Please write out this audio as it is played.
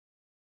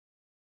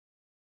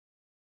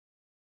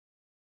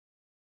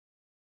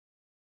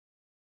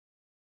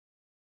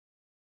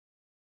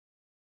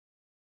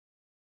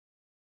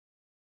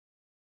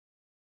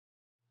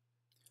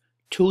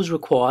Tools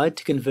required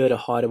to convert a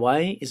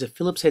Hideaway is a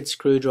Phillips head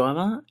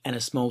screwdriver and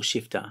a small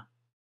shifter.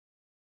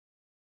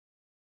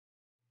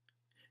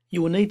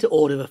 You will need to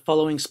order the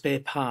following spare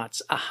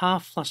parts: a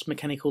half flush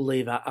mechanical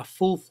lever, a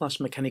full flush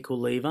mechanical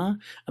lever,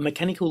 a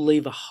mechanical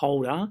lever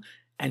holder,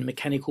 and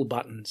mechanical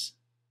buttons.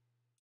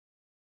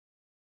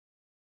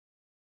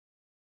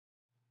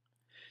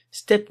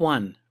 Step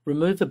 1.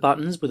 Remove the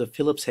buttons with a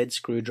Phillips head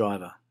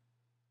screwdriver.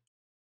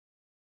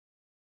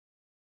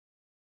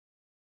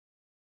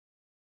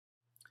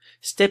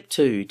 Step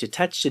 2.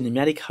 Detach the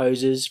pneumatic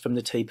hoses from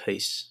the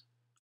T-piece.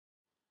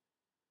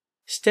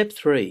 Step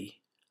 3.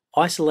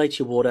 Isolate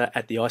your water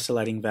at the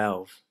isolating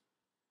valve.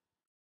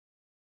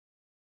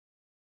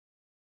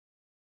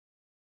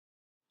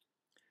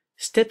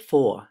 Step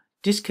 4.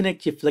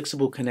 Disconnect your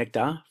flexible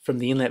connector from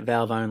the inlet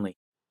valve only.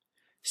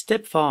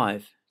 Step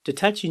 5.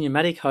 Detach your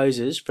pneumatic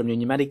hoses from your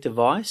pneumatic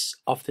device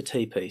off the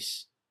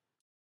T-piece.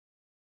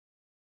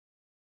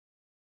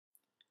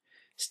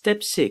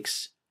 Step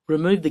 6.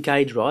 Remove the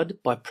gauge rod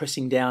by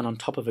pressing down on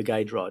top of a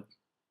gauge rod.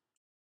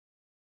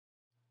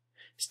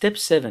 Step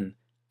 7.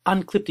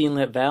 Unclip the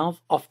inlet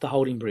valve off the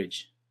holding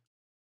bridge.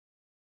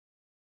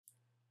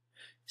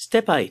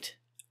 Step 8.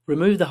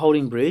 Remove the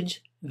holding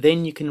bridge,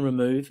 then you can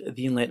remove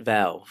the inlet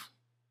valve.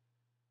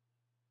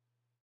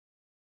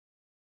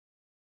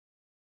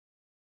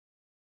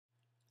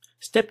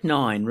 Step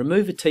 9.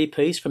 Remove the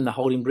T-piece from the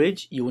holding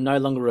bridge. You will no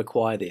longer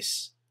require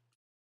this.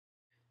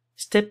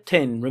 Step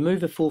 10. Remove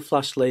the full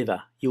flush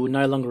lever. You will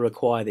no longer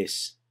require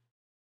this.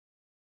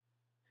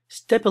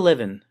 Step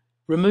 11.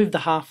 Remove the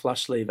half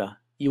flush lever.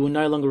 You will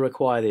no longer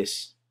require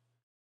this.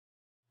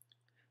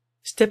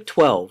 Step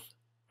 12.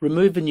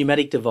 Remove the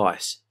pneumatic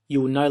device.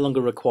 You will no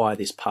longer require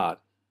this part.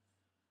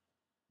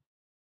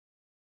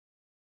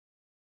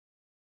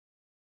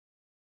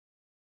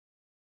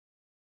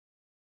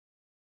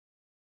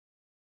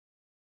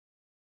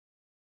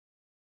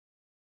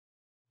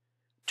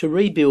 To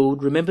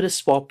rebuild, remember to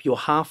swap your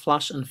half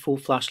flush and full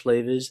flush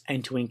levers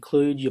and to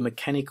include your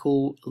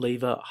mechanical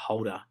lever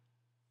holder.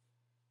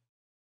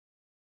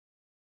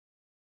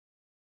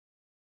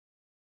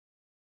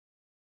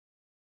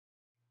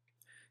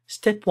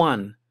 Step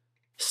 1.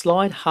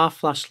 Slide half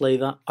flush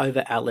lever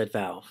over outlet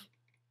valve.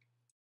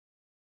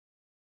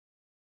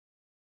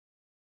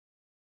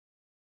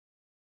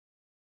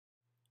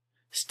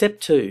 Step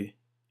 2.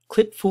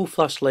 Clip full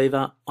flush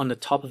lever on the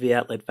top of the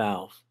outlet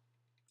valve.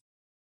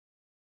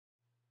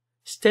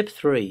 Step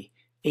 3.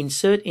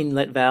 Insert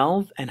inlet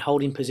valve and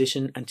hold in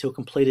position until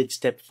completed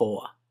step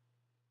 4.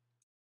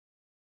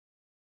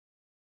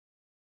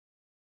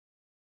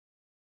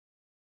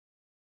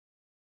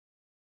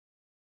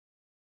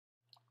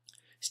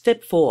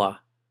 Step 4.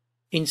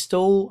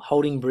 Install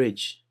holding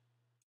bridge.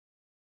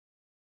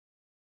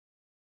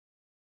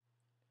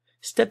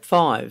 Step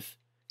 5.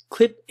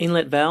 Clip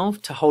inlet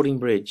valve to holding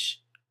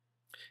bridge.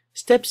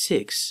 Step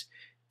 6.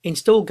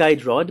 Install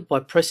gauge rod by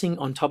pressing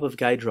on top of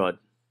gauge rod.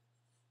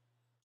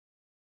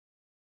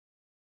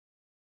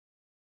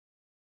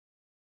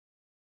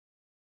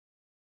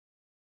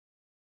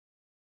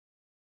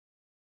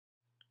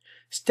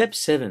 Step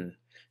 7.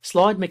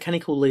 Slide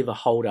mechanical lever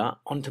holder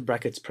onto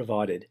brackets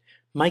provided,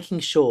 making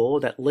sure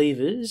that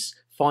levers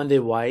find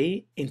their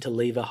way into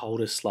lever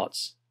holder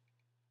slots.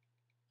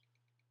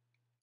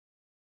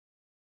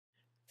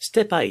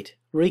 Step 8.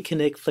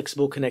 Reconnect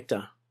flexible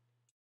connector.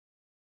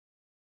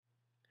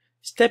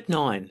 Step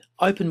 9.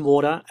 Open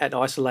water at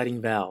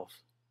isolating valve.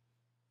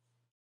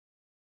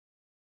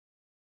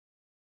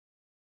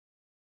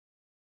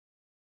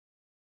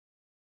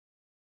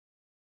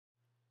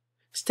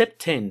 Step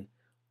 10.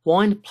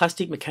 Wind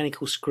plastic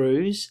mechanical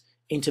screws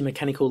into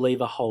mechanical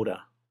lever holder.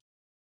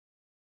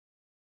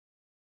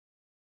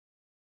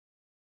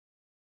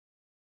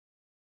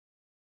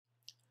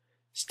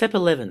 Step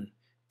 11.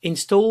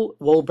 Install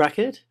wall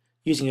bracket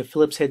using a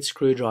Phillips head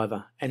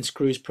screwdriver and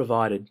screws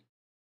provided.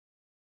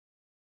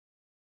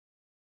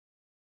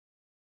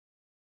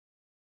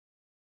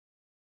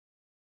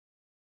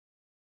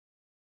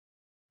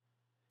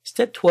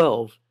 Step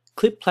 12.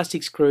 Clip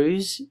plastic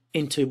screws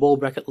into wall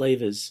bracket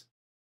levers.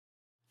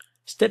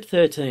 Step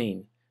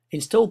 13.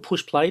 Install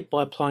push plate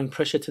by applying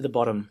pressure to the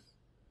bottom.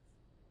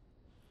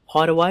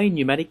 Hideaway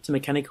pneumatic to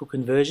mechanical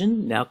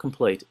conversion now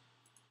complete.